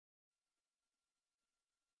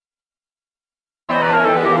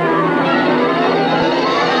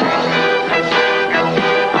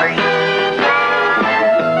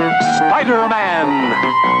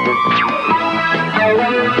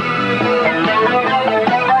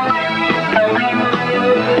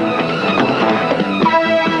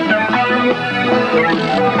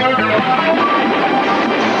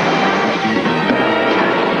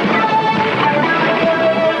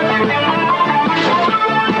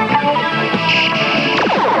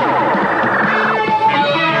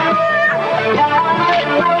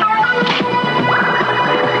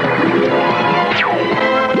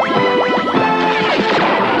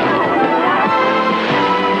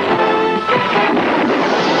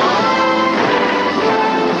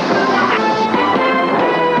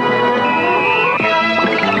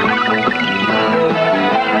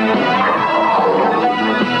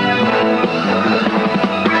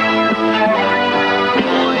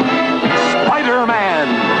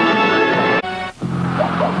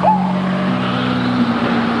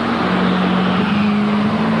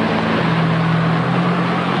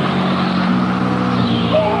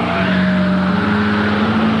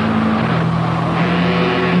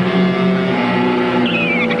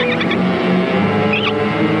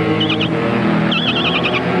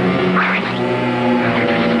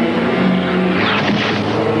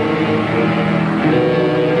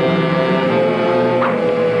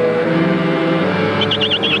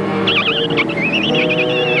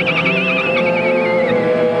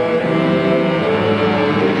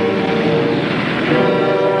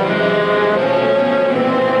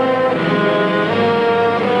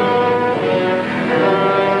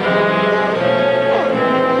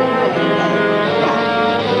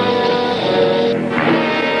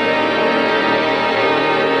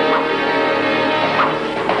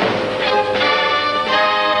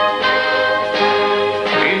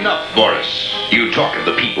Boris, you talk of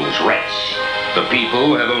the people's rights. The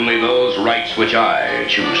people have only those rights which I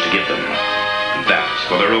choose to give them. That's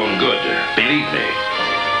for their own good, believe me.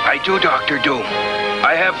 I do, Dr. Doom.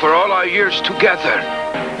 I have for all our years together.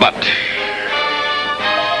 But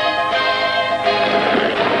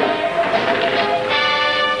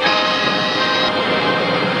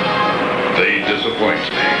they disappoint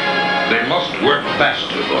me. They must work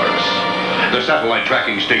faster, Boris. The satellite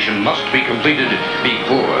tracking station must be completed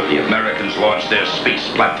before the Americans launch their space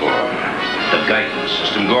platform. The guidance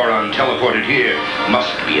system Goron teleported here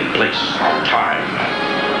must be in place on time.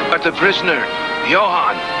 But the prisoner,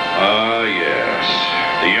 Johann. Ah, yes.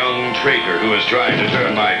 The young traitor who is trying to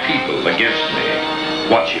turn my people against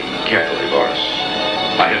me. Watch him carefully, Boris.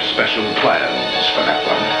 I have special plans for that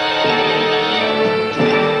one.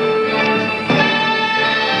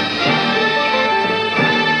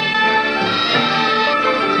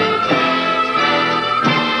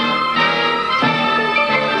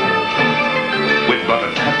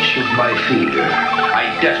 Of my finger,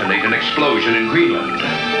 I detonate an explosion in Greenland.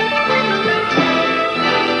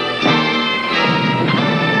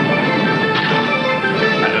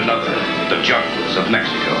 And another, the jungles of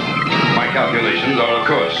Mexico. My calculations are, of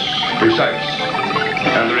course, precise.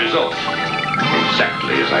 And the result,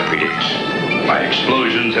 exactly as I predict. My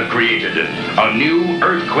explosions have created a new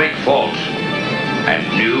earthquake fault. And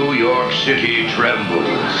New York City trembles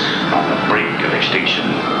on the brink of extinction.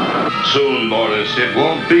 Soon, Boris, it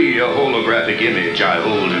won't be a holographic image I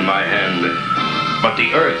hold in my hand, but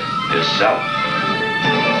the Earth itself.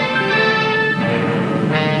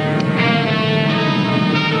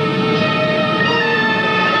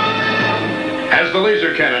 Has the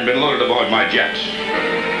laser cannon been loaded aboard my jet?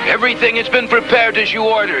 Everything has been prepared as you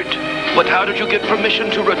ordered. But how did you get permission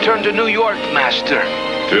to return to New York, Master?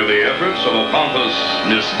 Through the efforts of a pompous,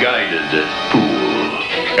 misguided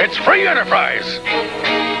fool. It's free enterprise.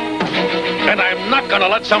 And I'm not going to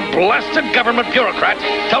let some blasted government bureaucrat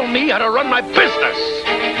tell me how to run my business.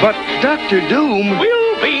 But Dr. Doom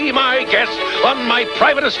will be my guest on my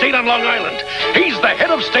private estate on Long Island. He's the head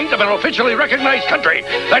of state of an officially recognized country.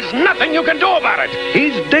 There's nothing you can do about it.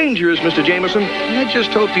 He's dangerous, Mr. Jameson. I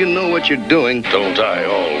just hope you know what you're doing. Don't I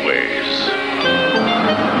always?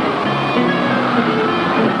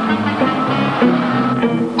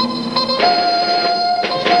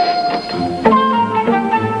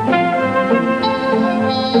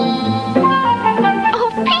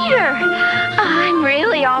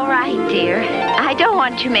 I don't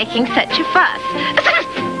want you making such a fuss.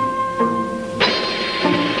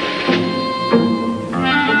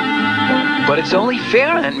 But it's only fair,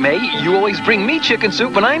 Aunt May. You always bring me chicken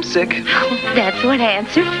soup when I'm sick. Oh, that's what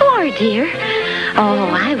answers are for, dear. Oh,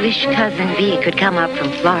 I wish Cousin V could come up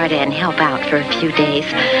from Florida and help out for a few days.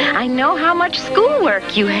 I know how much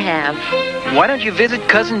schoolwork you have. Why don't you visit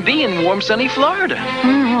Cousin V in warm, sunny Florida?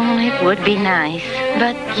 It would be nice.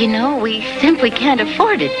 But, you know, we simply can't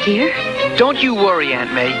afford it, dear. Don't you worry,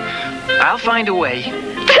 Aunt May. I'll find a way.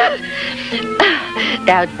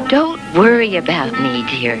 Now, don't worry about me,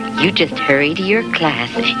 dear. You just hurry to your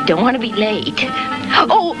class. Don't want to be late.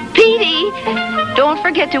 Oh, Petey! Don't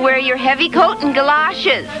forget to wear your heavy coat and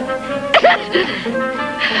galoshes.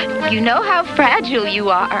 You know how fragile you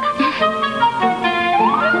are.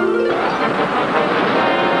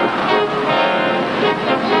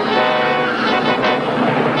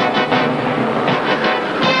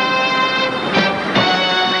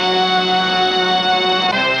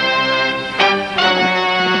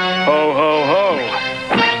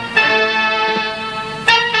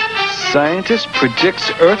 Scientist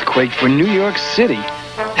predicts earthquake for New York City.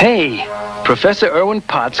 Hey, Professor Irwin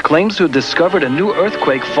Potts claims to have discovered a new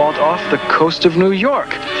earthquake fault off the coast of New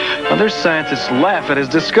York. Other scientists laugh at his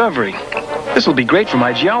discovery. This will be great for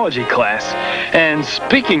my geology class. And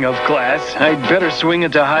speaking of class, I'd better swing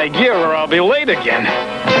into high gear or I'll be late again.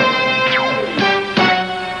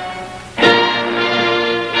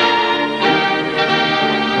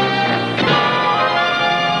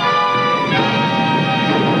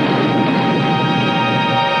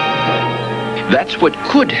 That's what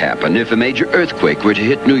could happen if a major earthquake were to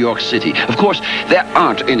hit New York City. Of course, there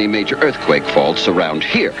aren't any major earthquake faults around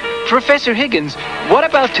here. Professor Higgins, what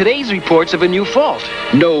about today's reports of a new fault?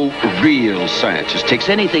 No real scientist takes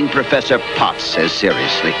anything Professor Potts says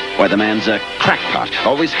seriously. Why, the man's a crackpot.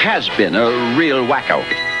 Always has been a real wacko.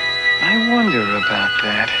 I wonder about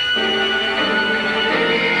that.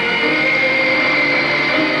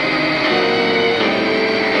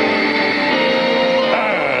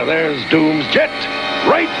 There's Doom's jet,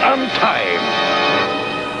 right on time.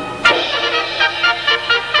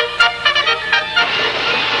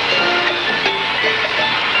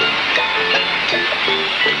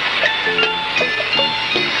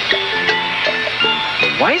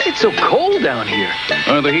 Why is it so cold down here?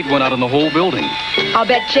 The heat went out in the whole building. I'll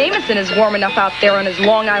bet Jameson is warm enough out there on his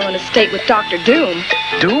Long Island estate with Dr. Doom.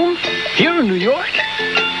 Doom? Here in New York?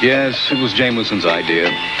 Yes, it was Jameson's idea.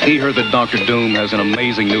 He heard that Dr. Doom has an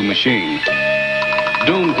amazing new machine.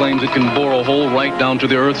 Doom claims it can bore a hole right down to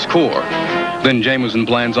the Earth's core. Then Jameson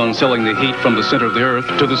plans on selling the heat from the center of the Earth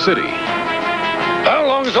to the city. How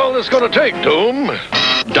long is all this going to take, Doom?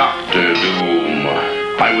 Dr. Doom,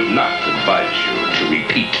 I would not advise you to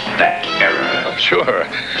repeat that error. Sure.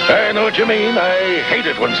 I know what you mean. I hate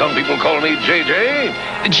it when some people call me JJ.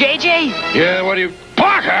 JJ? Yeah, what do you...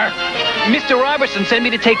 Parker! Mr. Robertson sent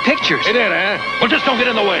me to take pictures. He did, huh? Well, just don't get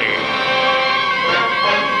in the way.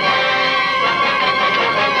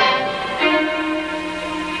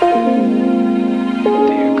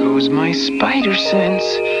 There goes my spider sense.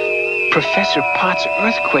 Professor Potts'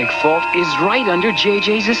 earthquake fault is right under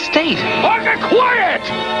JJ's estate. Parker, quiet!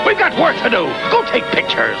 We've got work to do. Go take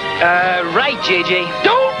pictures. Right, JJ.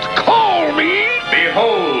 Don't call me!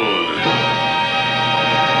 Behold!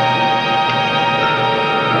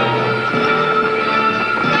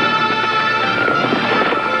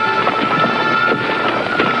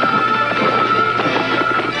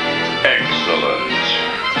 Excellent.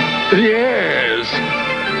 Yes.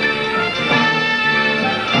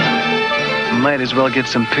 Might as well get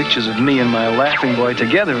some pictures of me and my laughing boy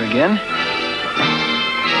together again.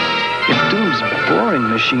 If Doom's boring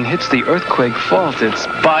machine hits the earthquake fault, it's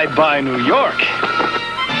bye-bye New York.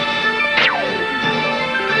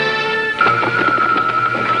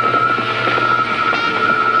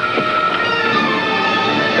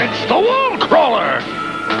 It's the wall crawler.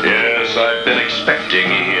 Yes, I've been expecting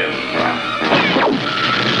him.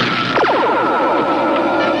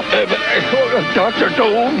 Dr.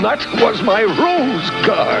 Doom, that was my rose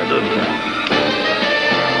garden.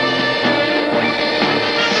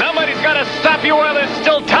 Somebody's got to stop you while there's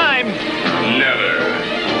still time. Never.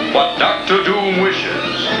 What Dr. Doom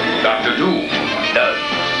wishes, Dr. Doom does.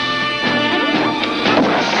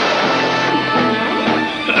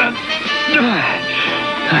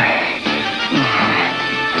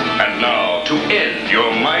 And now, to end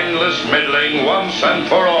your mindless meddling once and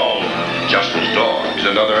for all, just as dogs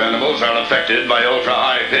and other animals are affected by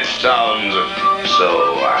ultra-high-pitched sounds,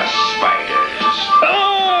 so are spiders.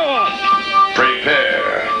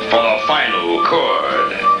 Prepare for the final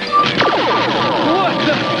chord.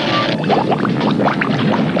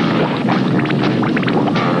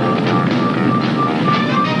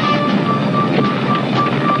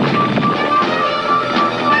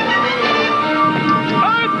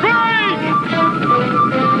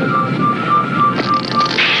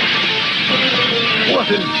 What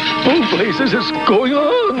in both places is going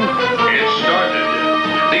on? It started.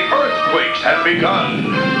 The earthquakes have begun.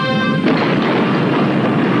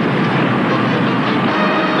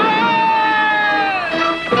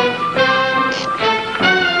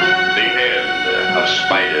 The end of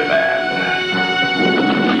Spider-Man.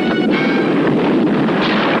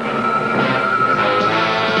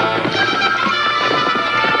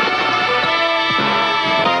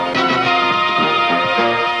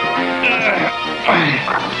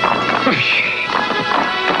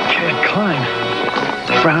 Can't climb.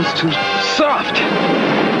 The ground's too soft.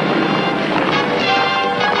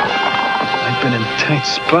 I've been in tight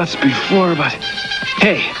spots before, but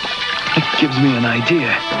hey, it gives me an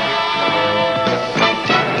idea.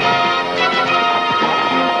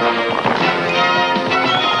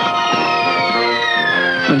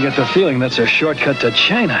 I get the feeling that's a shortcut to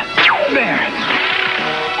China. There.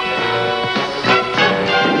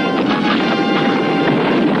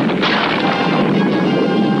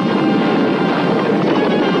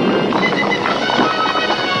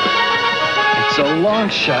 It's a long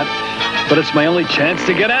shot, but it's my only chance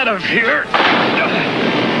to get out of here.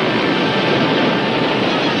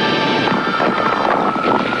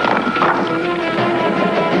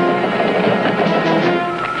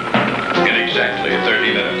 In exactly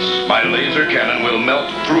 30 minutes, my laser cannon will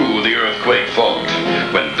melt through the earthquake fault.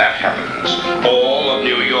 When that happens, all of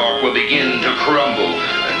New York will begin to crumble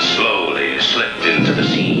and slowly slip into the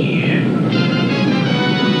sea.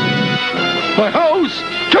 My house!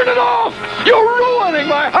 Turn it off! You're ruining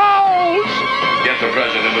my house! Get the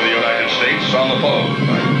President of the United States on the phone.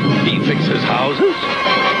 He fixes houses?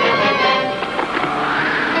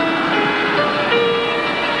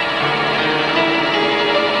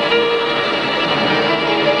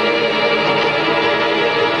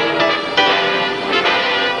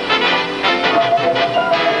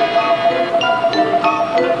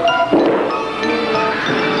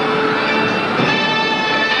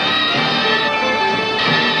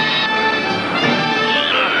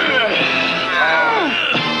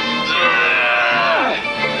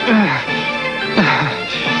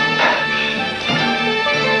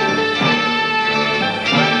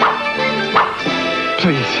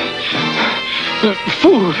 please.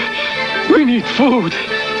 Food. We need food.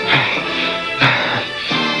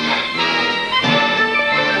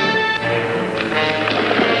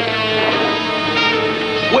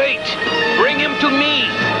 Wait! Bring him to me!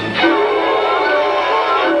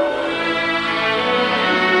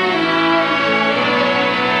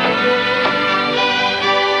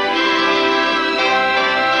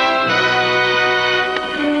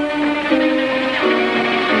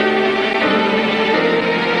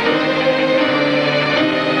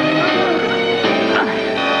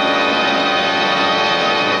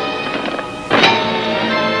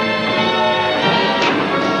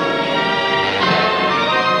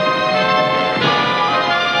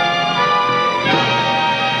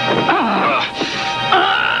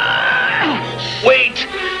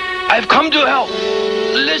 I've come to help.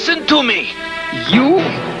 Listen to me. You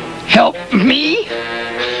help me?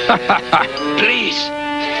 Please.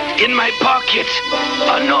 In my pocket.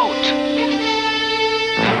 A note.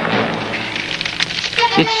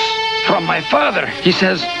 It's from my father. He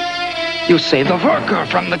says you saved the worker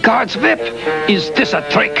from the guard's whip. Is this a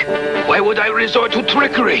trick? Why would I resort to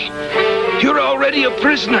trickery? You're already a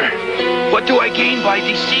prisoner. What do I gain by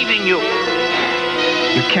deceiving you?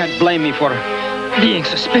 You can't blame me for being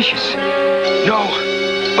suspicious. No,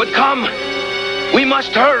 but come. We must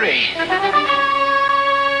hurry.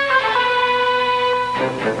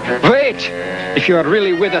 Wait! If you are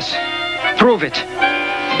really with us, prove it.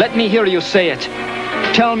 Let me hear you say it.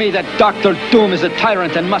 Tell me that Dr. Doom is a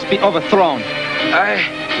tyrant and must be overthrown.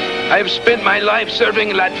 I've spent my life serving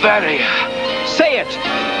Latveria. Say it!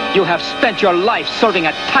 You have spent your life serving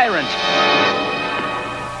a tyrant.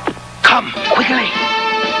 Come, quickly.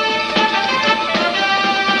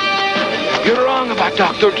 You're wrong about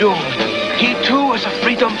Dr. Doom. He too was a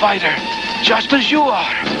freedom fighter, just as you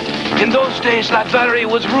are. In those days, Latveria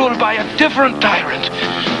was ruled by a different tyrant,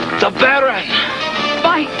 the Baron.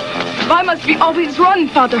 Why must we always run,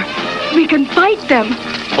 Father? We can fight them.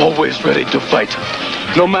 Always ready to fight,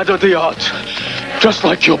 no matter the odds. Just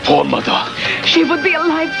like your poor mother. She would be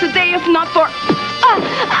alive today if not for...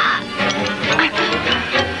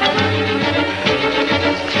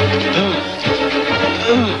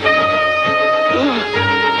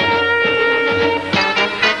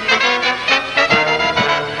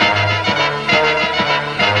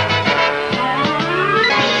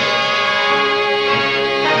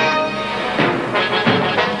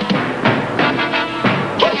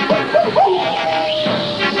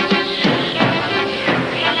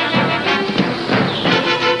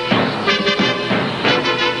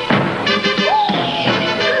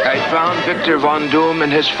 Victor Von Doom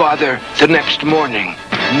and his father the next morning,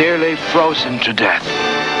 nearly frozen to death.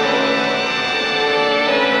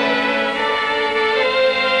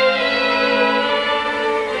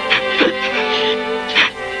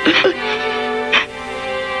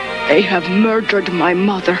 They have murdered my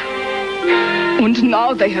mother. And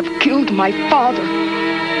now they have killed my father.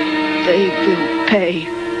 They will pay.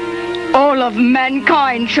 All of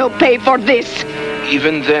mankind shall pay for this.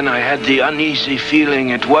 Even then, I had the uneasy feeling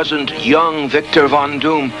it wasn't young Victor Von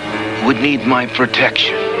Doom who would need my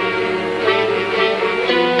protection.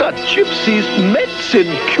 That gypsy's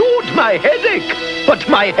medicine cured my headache, but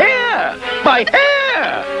my hair! My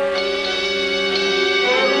hair!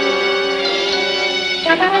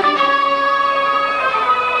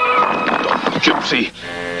 Gypsy,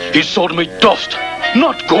 he sold me dust,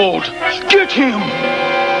 not gold. Get him!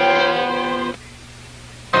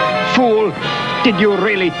 Fool! Did you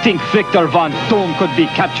really think Victor Von Doom could be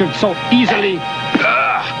captured so easily?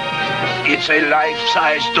 It's a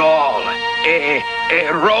life-size doll. A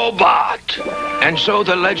robot. And so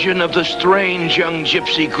the legend of the strange young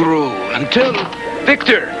gypsy grew until...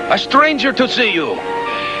 Victor, a stranger to see you.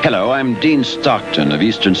 Hello, I'm Dean Stockton of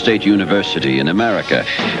Eastern State University in America,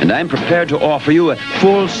 and I'm prepared to offer you a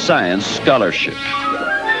full science scholarship.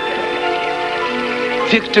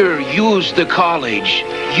 Victor used the college,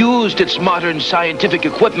 used its modern scientific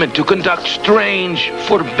equipment to conduct strange,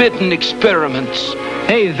 forbidden experiments.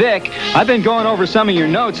 Hey, Vic, I've been going over some of your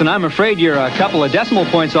notes, and I'm afraid you're a couple of decimal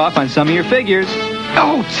points off on some of your figures.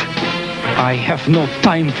 Out! I have no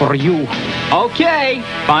time for you. Okay,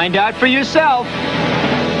 find out for yourself.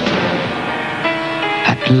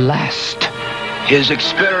 At last. His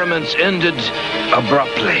experiments ended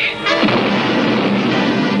abruptly.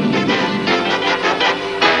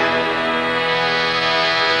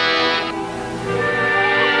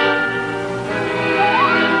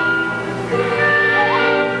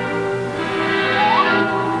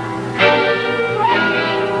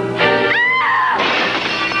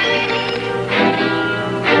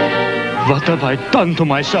 What have I done to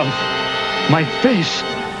myself? My face,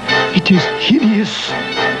 it is hideous.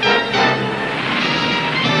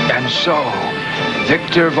 And so,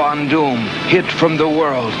 Victor Von Doom hid from the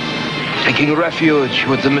world, taking refuge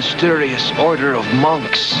with the mysterious order of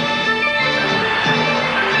monks.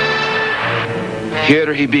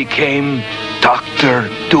 Here he became Dr.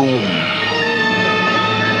 Doom.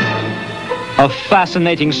 A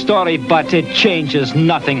fascinating story, but it changes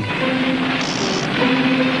nothing.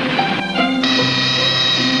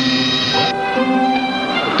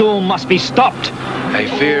 Doom must be stopped. I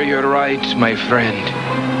fear you're right, my friend.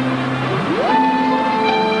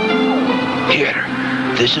 Here,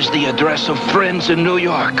 this is the address of friends in New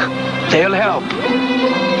York. They'll help.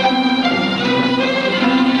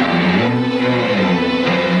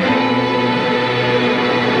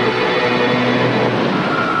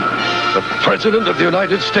 The President of the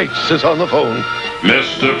United States is on the phone.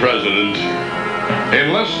 Mr. President,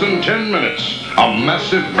 in less than 10 minutes, a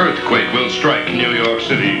massive earthquake will strike New York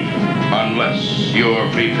City unless you're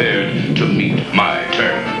prepared to meet my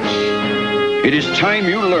terms. It is time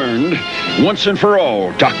you learned, once and for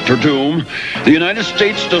all, Dr. Doom, the United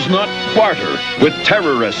States does not barter with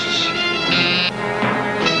terrorists.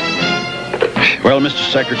 Well, Mr.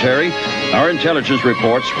 Secretary, our intelligence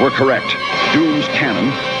reports were correct. Doom's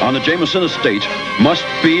cannon on the Jameson estate must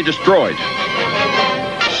be destroyed.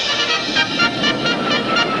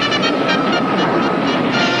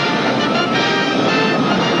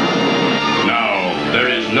 Now, there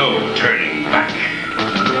is no turning back.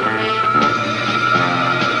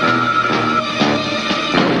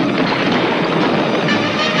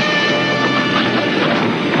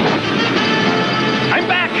 I'm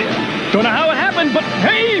back. Don't know how it happened, but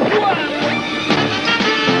hey!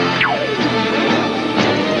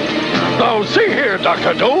 Now, see here,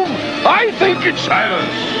 Dr. Doom. I think it's...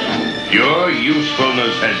 Silence! Your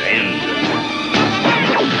usefulness has ended.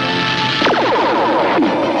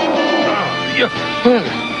 If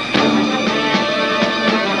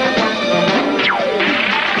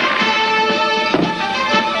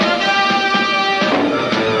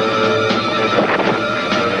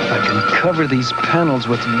I can cover these panels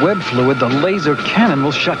with web fluid, the laser cannon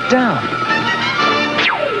will shut down.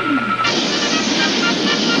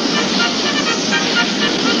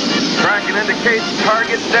 Tracking indicates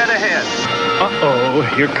target dead ahead. Uh-oh,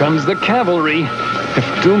 here comes the cavalry.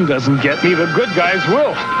 If Doom doesn't get me, the good guys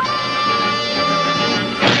will.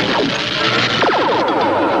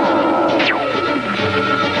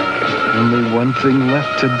 Only one thing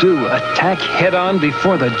left to do. Attack head-on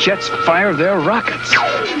before the jets fire their rockets.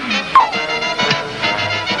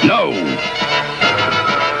 No!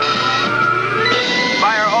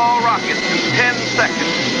 Fire all rockets in 10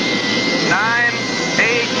 seconds. 9,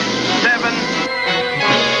 8, 7...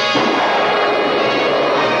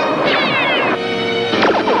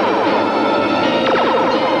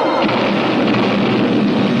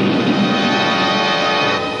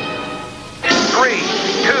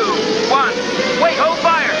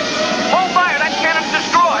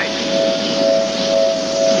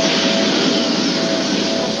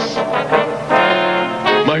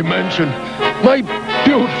 My mansion. My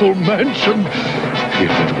beautiful mansion. If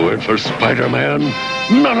it weren't for Spider-Man,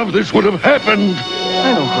 none of this would have happened.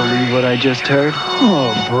 I don't believe what I just heard.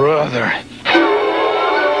 Oh, brother.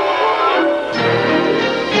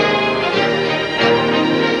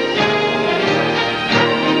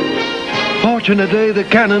 Fortunately, the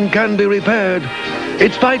cannon can be repaired.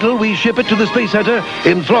 It's vital we ship it to the Space Center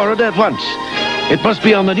in Florida at once. It must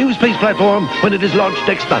be on the new space platform when it is launched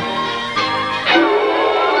next month.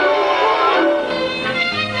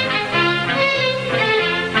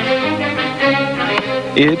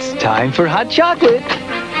 It's time for hot chocolate.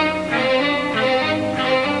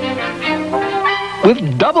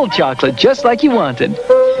 With double chocolate, just like you wanted.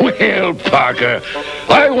 Well, Parker,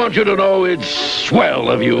 I want you to know it's swell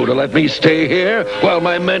of you to let me stay here while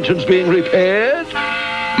my mansion's being repaired.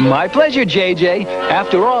 My pleasure, JJ.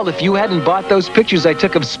 After all, if you hadn't bought those pictures I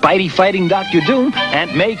took of Spidey fighting Dr. Doom,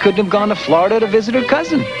 Aunt May couldn't have gone to Florida to visit her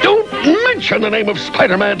cousin. Don't mention the name of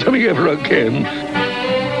Spider-Man to me ever again.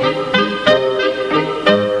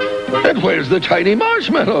 And where's the tiny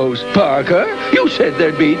marshmallows, Parker? You said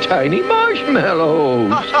there'd be tiny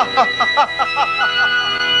marshmallows.